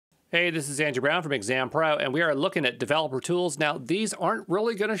Hey, this is Andrew Brown from Exam Pro, and we are looking at developer tools. Now, these aren't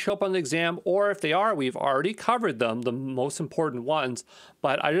really going to show up on the exam, or if they are, we've already covered them, the most important ones.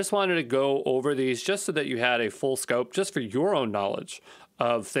 But I just wanted to go over these just so that you had a full scope, just for your own knowledge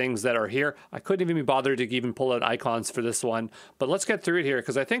of things that are here. I couldn't even be bothered to even pull out icons for this one, but let's get through it here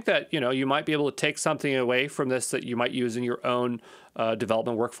because I think that you might be able to take something away from this that you might use in your own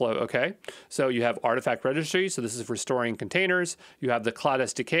development workflow. Okay, so you have artifact registry, so this is for storing containers. You have the Cloud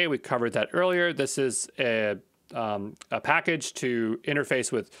SDK, we covered that earlier. This is a package to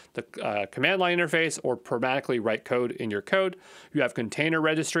interface with the command line interface or programmatically write code in your code. You have container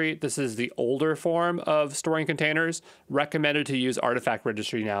registry. This is the older form of storing containers, recommended to use artifact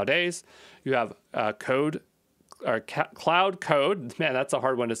registry nowadays. You have code or cloud code. Man, that's a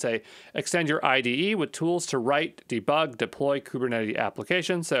hard one to say. Extend your IDE with tools to write, debug, deploy Kubernetes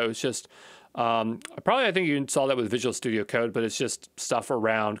applications. So it's just I think you install that with Visual Studio Code, but it's just stuff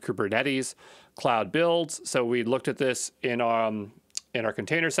around Kubernetes. Cloud builds. So we looked at this in our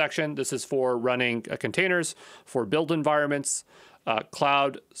container section. This is for running containers for build environments.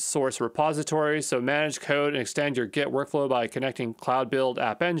 Cloud source repositories. So manage code and extend your Git workflow by connecting Cloud Build,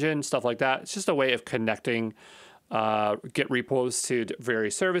 App Engine, stuff like that. It's just a way of connecting Git repos to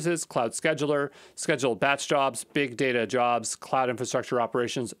various services. Cloud scheduler, schedule batch jobs, big data jobs, cloud infrastructure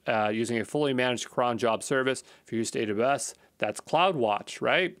operations using a fully managed cron job service. If you use AWS, that's CloudWatch,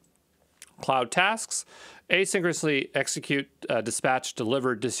 right? Cloud tasks, asynchronously execute, dispatch,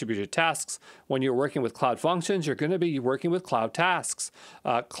 deliver distributed tasks. When you're working with cloud functions, you're going to be working with cloud tasks.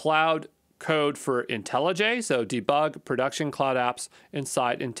 Cloud code for IntelliJ, so debug production cloud apps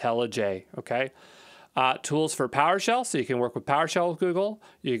inside IntelliJ, okay? Tools for PowerShell, so you can work with PowerShell with Google.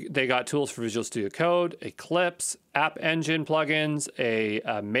 They got tools for Visual Studio Code, Eclipse, App Engine plugins, a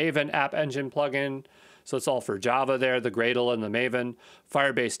Maven App Engine plugin. So it's all for Java there, the Gradle and the Maven.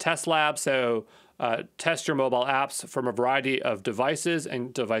 Firebase Test Lab, so test your mobile apps from a variety of devices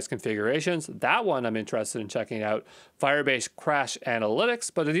and device configurations. That one I'm interested in checking out. Firebase Crash Analytics,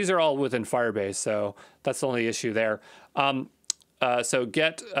 but these are all within Firebase, so that's the only issue there. So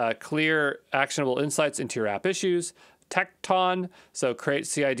get clear, actionable insights into your app issues. Tekton, so create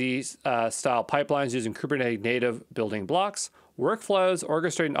CID style pipelines using Kubernetes native building blocks. Workflows,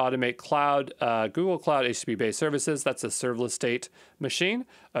 orchestrate and automate cloud, Google Cloud HTTP-based services. That's a serverless state machine.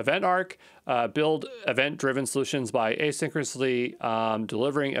 Event Arc, build event-driven solutions by asynchronously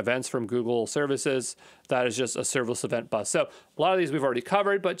delivering events from Google services. That is just a serverless event bus. So a lot of these we've already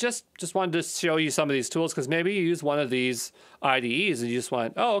covered, but just wanted to show you some of these tools because maybe you use one of these IDEs and you just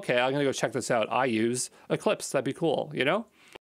want, oh, okay, I'm going to go check this out. I use Eclipse. That'd be cool, you know?